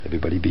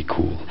Everybody be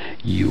cool.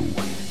 You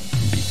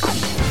be cool.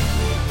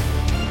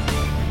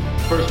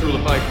 First rule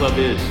of Fight Club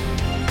is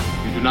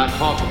you do not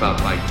talk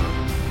about Fight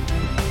Club.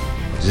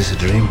 Is this a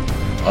dream?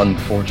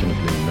 Unfortunately,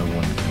 no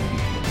one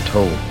can be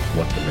told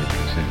what the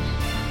Matrix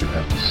is. You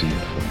have to see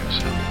it for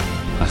yourself.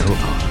 I thought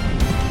not.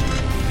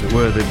 If it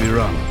were, they'd be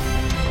wrong.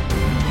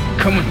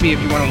 Come with me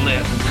if you want to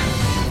live.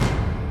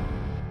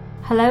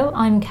 Hello,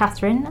 I'm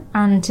Catherine,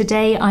 and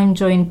today I'm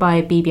joined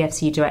by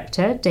BBFC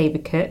director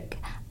David Cook,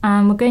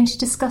 and we're going to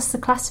discuss the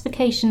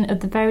classification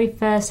of the very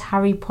first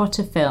Harry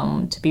Potter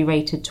film to be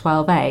rated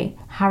 12A,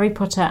 Harry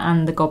Potter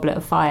and the Goblet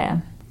of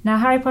Fire. Now,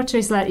 Harry Potter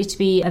is likely to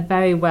be a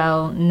very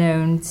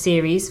well-known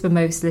series for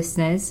most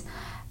listeners,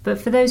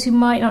 but for those who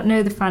might not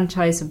know the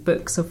franchise of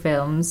books or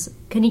films,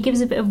 can you give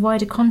us a bit of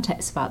wider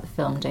context about the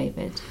film,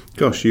 David?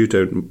 Gosh, you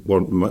don't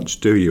want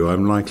much, do you?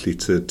 I'm likely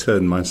to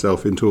turn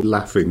myself into a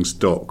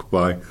laughingstock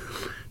by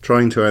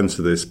trying to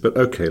answer this, but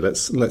okay,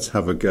 let's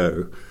have a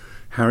go.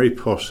 Harry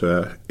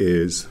Potter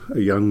is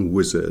a young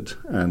wizard,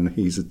 and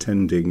he's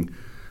attending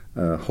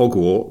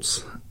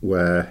Hogwarts,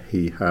 where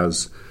he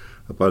has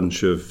a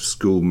bunch of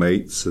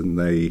schoolmates, and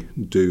they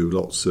do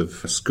lots of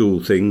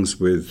school things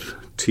with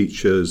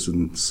teachers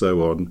and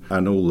so on,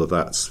 and all of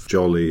that's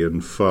jolly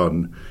and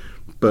fun.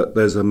 But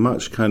there's a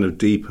much kind of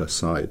deeper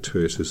side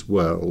to it as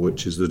well,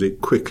 which is that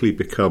it quickly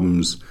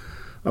becomes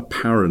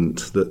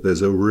apparent that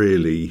there's a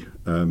really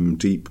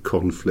deep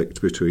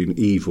conflict between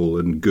evil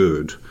and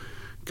good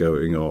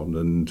going on,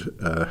 and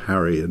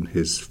Harry and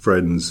his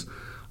friends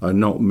are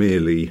not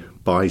merely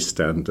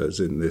bystanders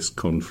in this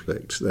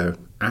conflict. They're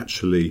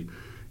actually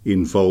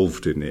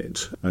involved in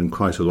it, and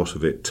quite a lot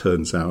of it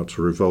turns out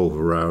to revolve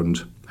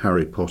around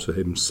Harry Potter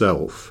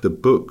himself. The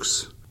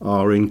books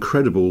are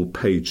incredible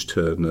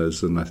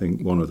page-turners, and I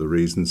think one of the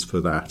reasons for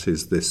that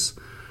is this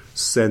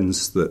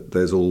sense that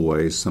there's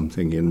always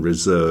something in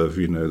reserve.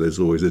 You know, there's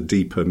always a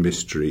deeper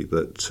mystery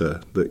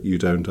that you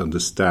don't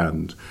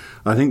understand.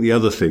 I think the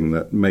other thing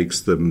that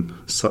makes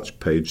them such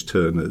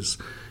page-turners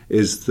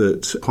is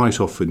that quite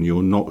often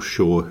you're not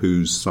sure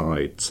whose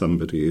side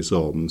somebody is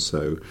on.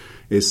 So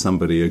is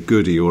somebody a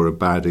goodie or a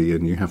baddie,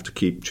 and you have to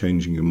keep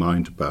changing your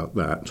mind about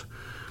that.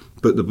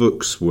 But the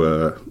books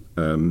were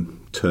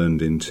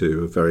turned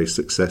into a very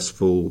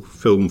successful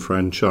film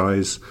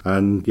franchise,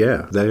 and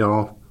yeah, they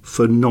are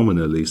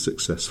phenomenally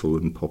successful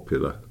and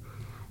popular.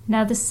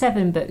 Now, there's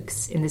 7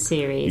 books in the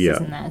series, Yeah.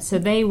 isn't there? So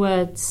they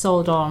were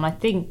sold on, I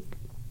think,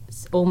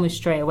 almost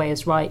straight away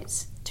as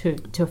rights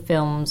to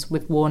films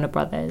with Warner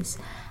Brothers.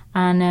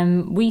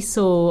 And we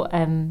saw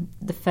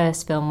the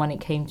first film when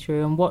it came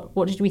through, and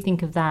what did we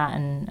think of that,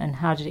 and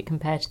how did it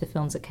compare to the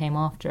films that came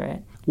after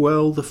it?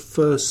 Well, the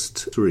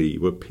first 3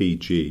 were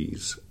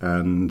PGs,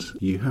 and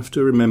you have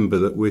to remember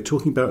that we're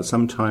talking about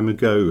some time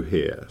ago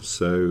here.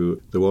 So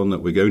the one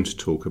that we're going to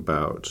talk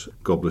about,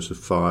 Goblet of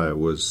Fire,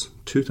 was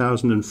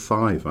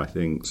 2005, I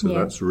think. So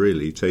That's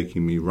really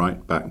taking me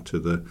right back to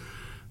the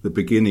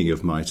beginning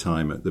of my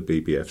time at the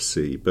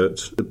BBFC.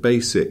 But the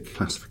basic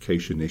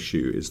classification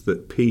issue is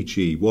that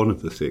PG, one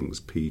of the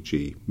things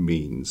PG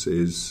means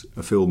is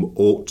a film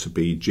ought to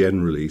be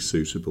generally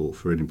suitable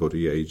for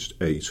anybody aged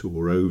 8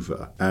 or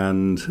over.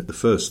 And the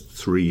first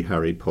 3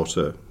 Harry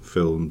Potter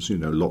films, you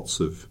know, lots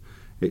of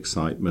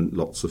excitement,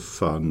 lots of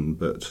fun,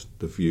 but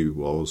the view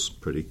was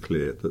pretty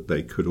clear that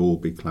they could all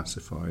be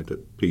classified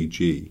at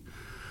PG.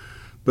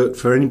 But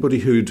for anybody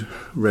who'd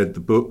read the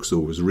books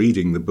or was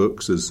reading the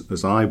books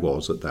as I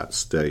was at that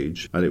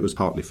stage, and it was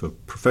partly for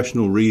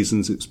professional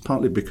reasons, it's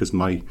partly because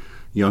my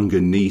younger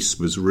niece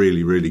was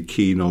really, really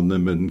keen on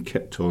them and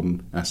kept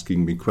on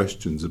asking me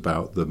questions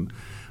about them.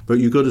 But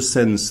you got a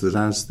sense that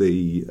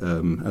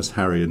as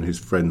Harry and his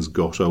friends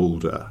got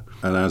older,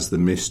 and as the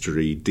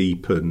mystery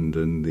deepened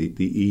and the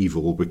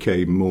evil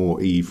became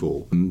more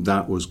evil,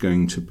 that was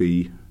going to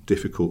be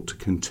difficult to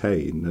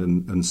contain,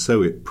 and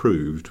so it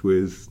proved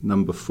with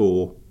number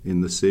 4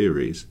 in the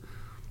series.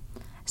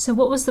 So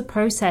what was the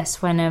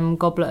process when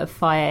Goblet of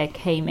Fire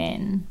came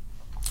in?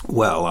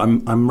 Well,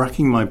 I'm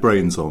racking my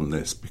brains on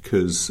this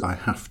because I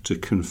have to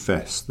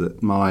confess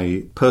that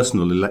my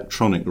personal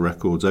electronic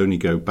records only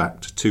go back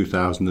to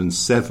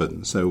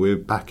 2007, so we're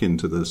back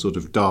into the sort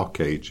of dark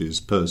ages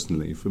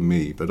personally for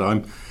me, but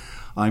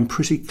I'm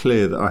pretty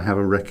clear that I have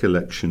a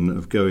recollection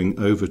of going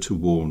over to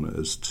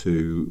Warner's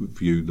to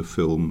view the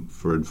film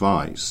for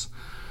advice,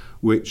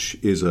 which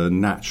is a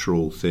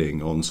natural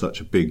thing on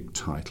such a big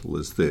title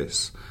as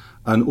this.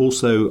 And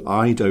also,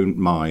 I don't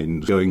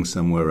mind going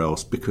somewhere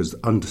else because,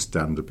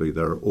 understandably,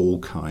 there are all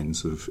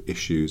kinds of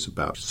issues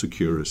about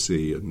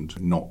security and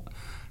not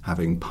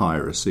having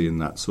piracy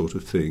and that sort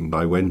of thing.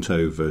 I went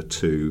over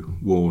to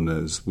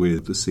Warner's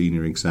with the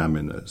senior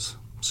examiners.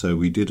 So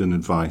we did an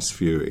advice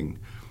viewing,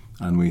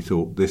 and we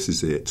thought, this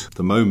is it.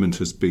 The moment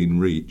has been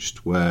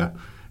reached where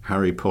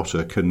Harry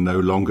Potter can no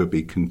longer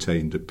be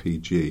contained at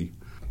PG.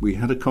 We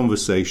had a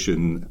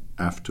conversation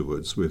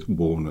afterwards with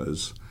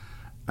Warner's,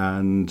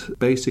 And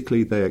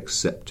basically they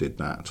accepted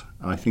that.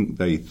 I think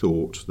they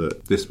thought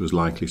that this was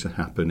likely to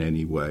happen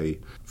anyway.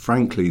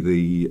 Frankly,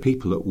 the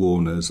people at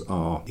Warner's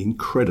are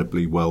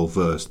incredibly well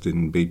versed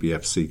in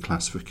BBFC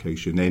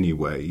classification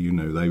anyway. You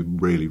know, they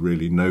really,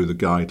 really know the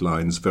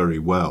guidelines very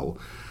well.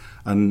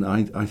 And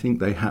I think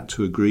they had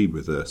to agree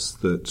with us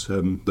that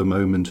the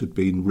moment had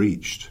been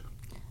reached.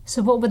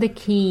 So what were the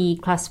key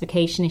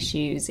classification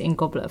issues in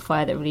Goblet of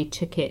Fire that really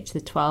took it to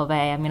the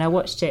 12A? I mean, I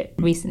watched it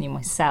recently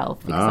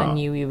myself because I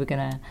knew we were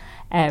going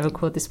to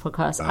record this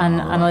podcast.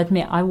 And I'll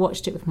admit, I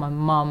watched it with my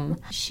mum.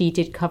 She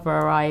did cover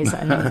her eyes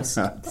and there was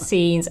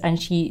scenes, and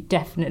she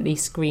definitely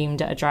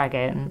screamed at a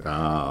dragon.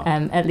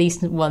 At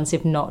least once,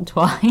 if not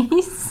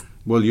twice.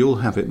 Well, you'll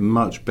have it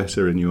much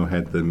better in your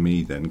head than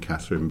me then,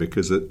 Catherine,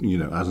 because, you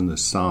know, as an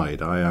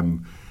aside, I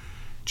am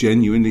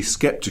genuinely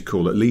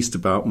sceptical, at least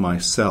about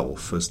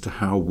myself, as to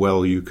how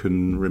well you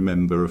can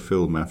remember a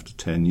film after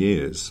 10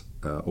 years,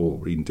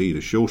 or indeed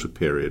a shorter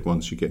period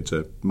once you get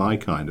to my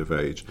kind of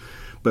age.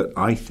 But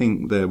I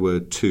think there were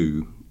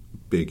two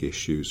big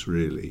issues,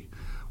 really.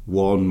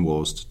 One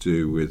was to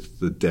do with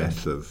the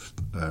death of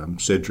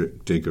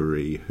Cedric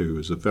Diggory, who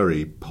was a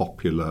very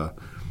popular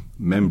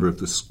member of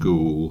the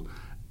school.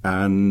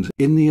 And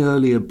in the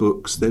earlier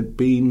books, there'd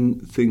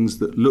been things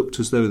that looked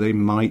as though they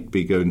might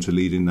be going to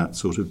lead in that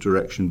sort of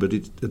direction, but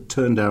it had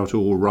turned out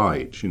all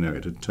right. You know,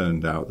 it had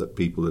turned out that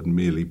people had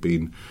merely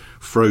been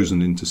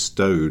frozen into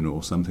stone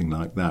or something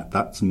like that.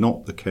 That's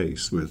not the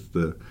case with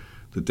the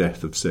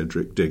death of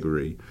Cedric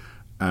Diggory.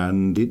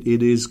 And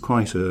it is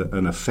quite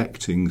an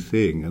affecting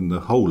thing, and the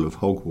whole of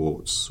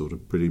Hogwarts sort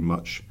of pretty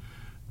much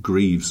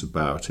grieves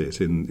about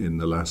it in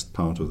the last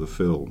part of the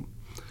film.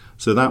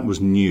 So that was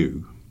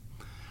new.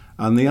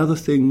 And the other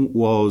thing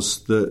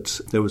was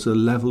that there was a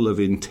level of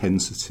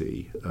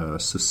intensity,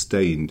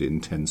 sustained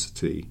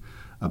intensity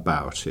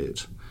about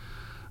it.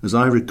 As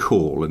I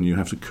recall, and you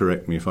have to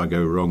correct me if I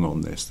go wrong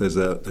on this, there's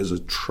a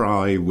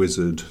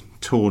Tri-Wizard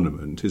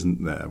tournament,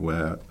 isn't there,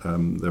 where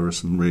there are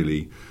some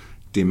really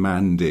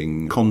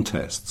demanding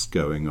contests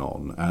going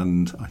on,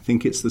 and I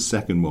think it's the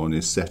second one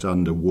is set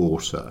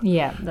underwater.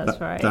 Yeah,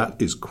 that's right.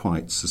 That is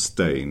quite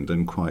sustained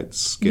and quite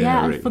scary.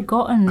 Yeah, I'd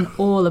forgotten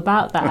all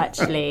about that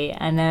actually,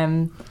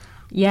 and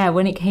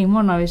when it came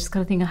on, I was just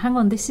kind of thinking, hang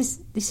on, this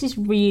is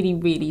really,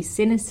 really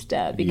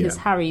sinister, because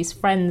Harry's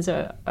friends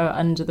are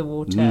under the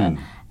water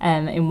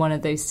in one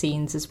of those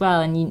scenes as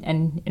well,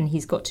 and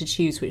he's got to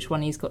choose which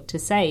one he's got to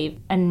save.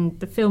 And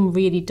the film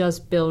really does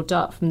build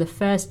up from the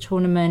first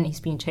tournament.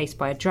 He's being chased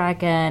by a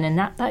dragon, and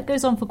that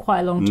goes on for quite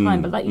a long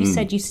time. But like you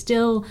said, you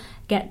still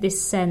get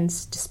this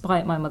sense,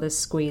 despite my mother's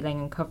squealing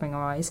and covering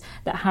her eyes,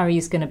 that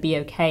Harry's going to be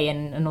okay.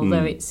 And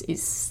although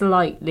it's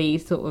slightly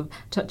sort of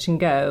touch and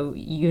go,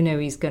 you know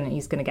he's going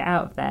to get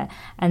out of there.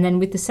 And then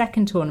with the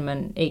second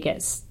tournament, it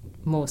gets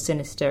more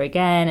sinister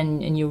again,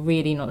 and you're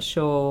really not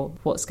sure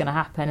what's going to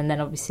happen. And then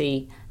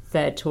obviously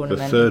third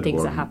tournament,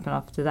 things that happen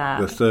after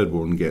that. The third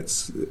one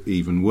gets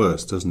even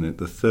worse, doesn't it?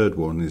 The third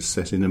one is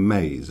set in a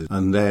maze,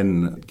 and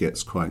then it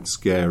gets quite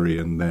scary,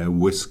 and they're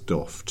whisked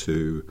off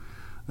to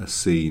a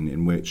scene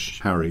in which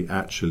Harry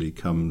actually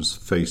comes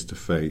face to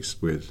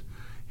face with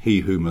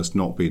he who must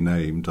not be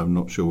named. I'm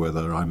not sure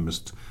whether I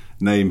must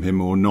name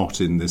him or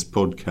not in this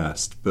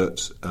podcast,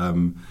 but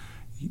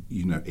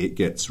you know, it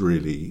gets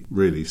really,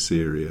 really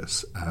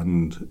serious,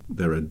 and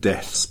there are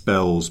death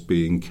spells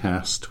being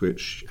cast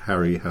which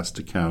Harry has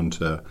to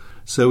counter.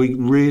 So we're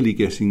really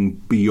getting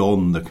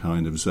beyond the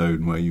kind of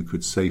zone where you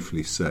could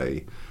safely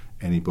say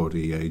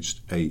anybody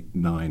aged 8,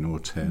 9 or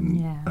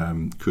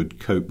 10 could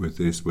cope with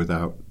this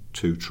without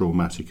too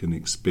traumatic an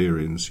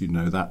experience. You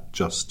know, that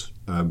just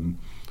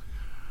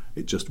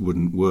it just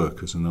wouldn't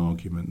work as an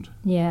argument.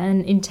 Yeah,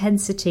 and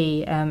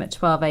intensity at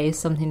 12A is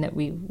something that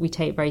we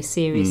take very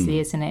seriously,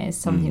 isn't it? It's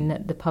something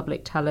that the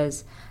public tell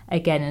us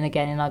again and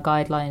again in our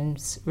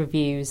guidelines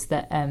reviews,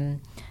 that tone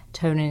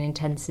and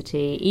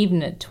intensity,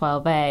 even at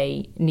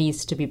 12A,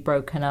 needs to be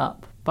broken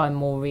up by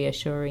more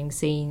reassuring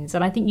scenes.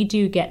 And I think you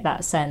do get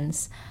that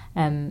sense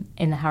in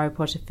the Harry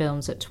Potter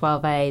films at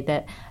 12A,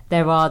 that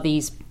there are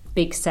these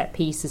big set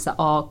pieces that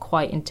are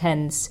quite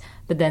intense,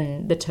 but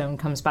then the tone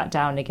comes back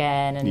down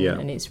again,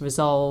 and it's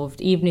resolved.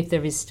 Even if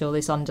there is still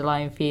this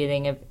underlying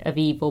feeling of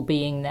evil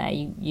being there,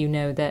 you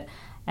know that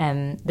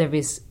there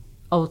is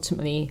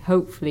ultimately,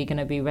 hopefully, going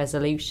to be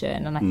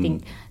resolution. And I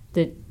think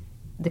that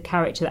the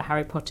character that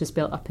Harry Potter's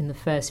built up in the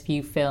first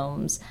few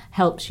films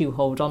helps you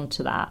hold on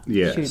to that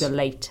through the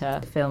later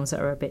films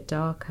that are a bit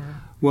darker.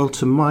 Well,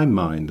 to my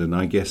mind, and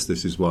I guess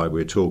this is why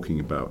we're talking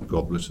about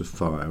Goblet of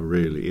Fire,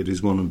 really, it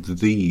is one of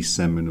the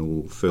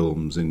seminal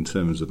films in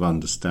terms of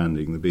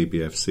understanding the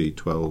BBFC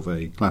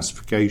 12A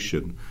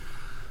classification.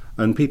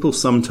 And people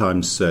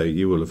sometimes say,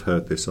 you will have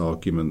heard this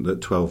argument,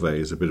 that 12A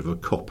is a bit of a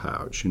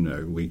cop-out. You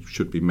know, we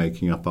should be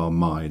making up our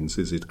minds.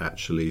 Is it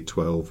actually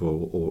 12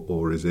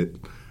 or is it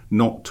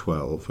not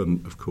 12?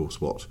 And, of course,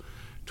 what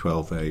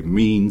 12A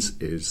means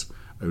is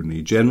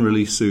only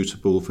generally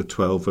suitable for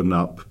 12 and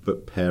up,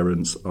 but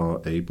parents are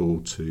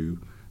able to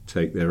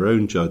take their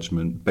own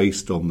judgment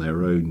based on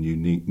their own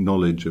unique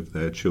knowledge of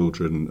their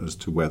children as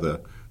to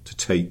whether to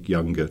take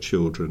younger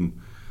children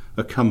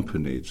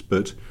accompanied.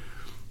 But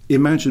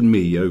imagine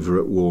me over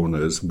at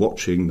Warner's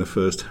watching the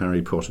first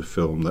Harry Potter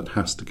film that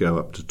has to go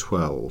up to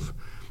 12,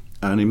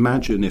 and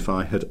imagine if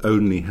I had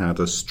only had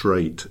a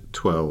straight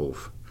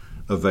 12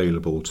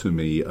 available to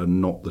me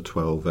and not the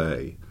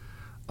 12A.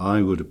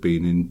 I would have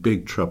been in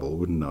big trouble,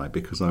 wouldn't I?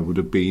 Because I would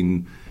have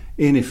been,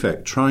 in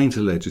effect, trying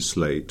to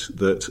legislate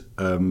that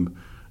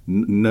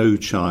no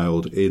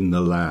child in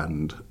the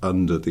land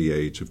under the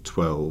age of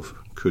 12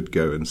 could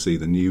go and see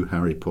the new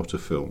Harry Potter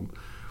film.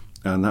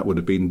 And that would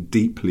have been a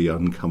deeply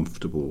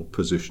uncomfortable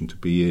position to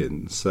be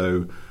in.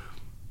 So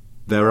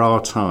there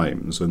are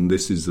times, and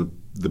this is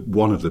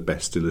one of the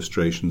best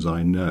illustrations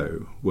I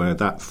know, where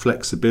that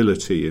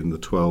flexibility in the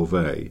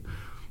 12A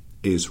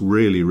is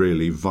really,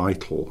 really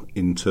vital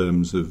in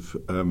terms of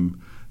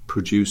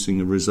producing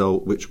a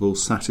result which will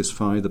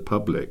satisfy the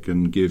public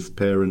and give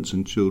parents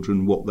and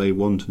children what they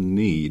want and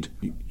need.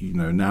 You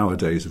know,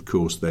 nowadays, of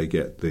course, they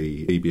get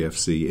the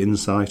BBFC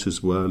Insight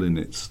as well in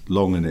its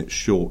long and its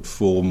short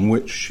form,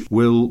 which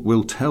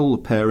will tell the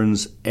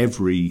parents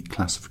every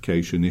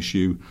classification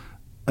issue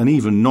and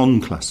even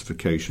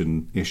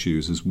non-classification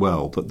issues as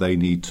well that they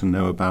need to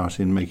know about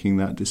in making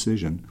that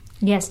decision.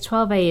 Yes,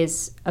 12A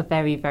is a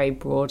very, very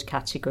broad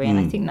category, and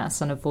I think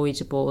that's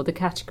unavoidable. The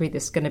category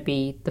that's going to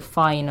be the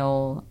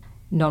final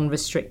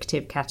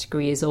non-restrictive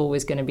category is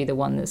always going to be the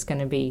one that's going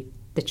to be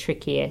the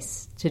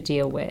trickiest to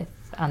deal with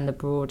and the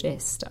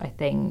broadest, I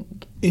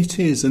think. It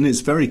is, and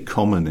it's very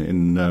common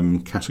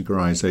in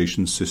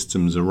categorisation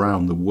systems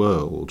around the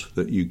world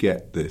that you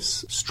get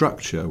this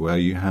structure where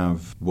you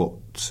have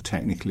what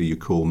technically you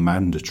call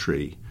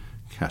mandatory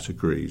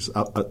categories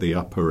up at the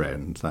upper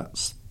end.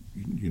 That's,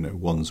 you know,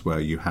 ones where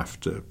you have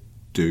to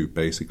do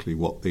basically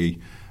what the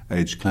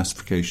age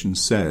classification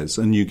says,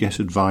 and you get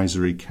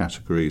advisory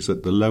categories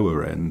at the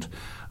lower end,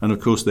 and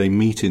of course they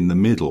meet in the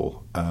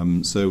middle,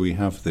 so we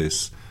have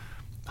this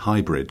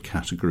hybrid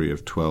category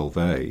of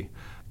 12A.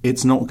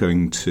 It's not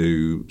going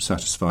to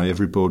satisfy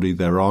everybody.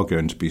 There are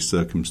going to be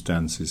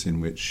circumstances in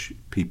which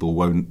people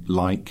won't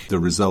like the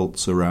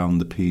results around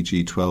the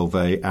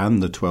PG-12A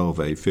and the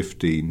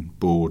 12A-15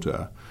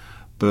 border.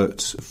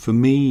 But for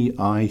me,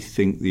 I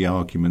think the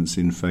arguments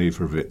in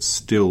favour of it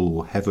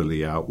still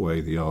heavily outweigh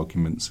the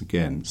arguments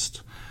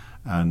against.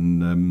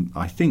 And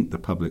I think the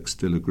public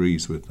still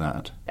agrees with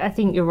that. I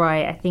think you're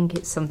right. I think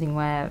it's something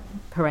where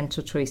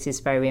parental choice is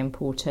very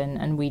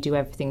important, and we do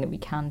everything that we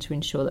can to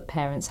ensure that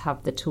parents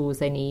have the tools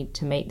they need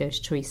to make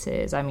those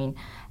choices. I mean,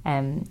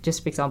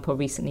 just for example,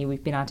 recently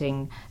we've been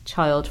adding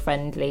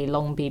child-friendly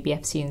long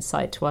BBFC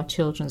Insight to our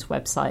children's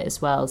website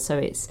as well. So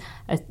it's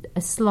a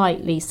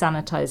slightly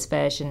sanitised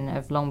version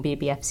of long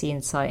BBFC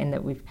Insight in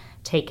that we've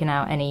taken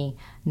out any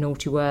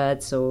naughty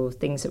words or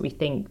things that we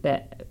think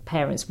that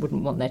parents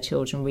wouldn't want their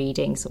children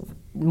reading, sort of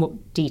more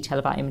detail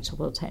about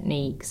imitable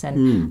techniques,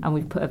 and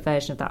we've put a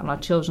version of that on our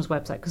children's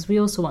website because we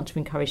also want to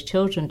encourage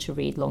children to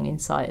read long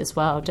Insight as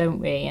well, don't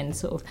we, and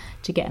sort of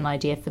to get an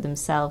idea for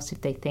themselves if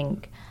they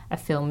think a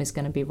film is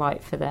going to be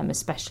right for them,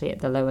 especially at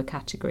the lower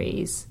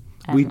categories.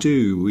 We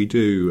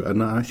do,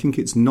 and I think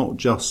it's not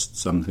just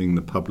something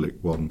the public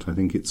want. I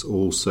think it's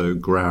also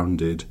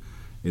grounded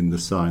in the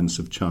science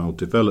of child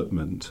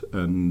development,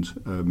 and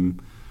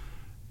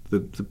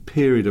the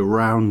period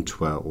around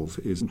 12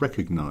 is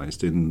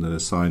recognised in the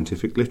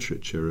scientific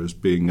literature as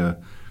being a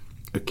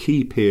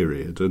key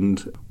period,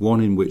 and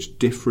one in which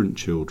different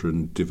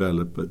children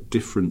develop at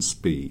different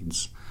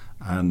speeds,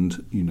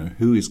 and you know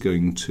who is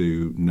going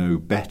to know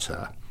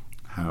better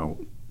how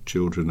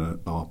children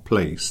are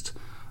placed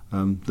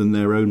than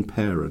their own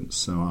parents.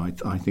 So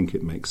I think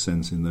it makes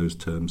sense in those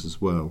terms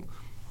as well.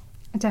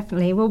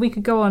 Definitely. Well, we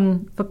could go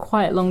on for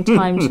quite a long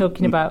time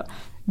talking about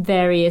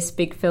various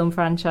big film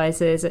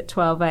franchises at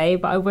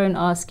 12A, but I won't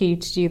ask you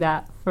to do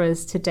that for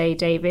us today,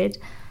 David.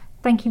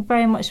 Thank you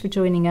very much for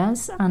joining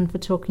us and for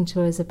talking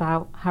to us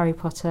about Harry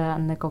Potter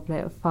and the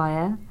Goblet of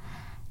Fire.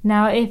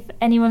 Now, if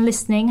anyone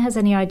listening has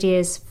any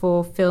ideas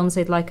for films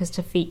they'd like us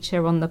to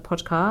feature on the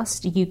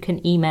podcast, you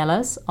can email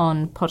us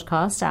on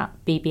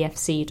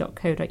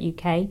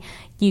podcast@bbfc.co.uk.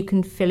 You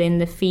can fill in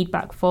the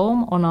feedback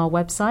form on our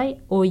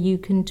website, or you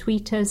can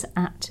tweet us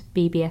at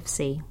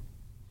BBFC.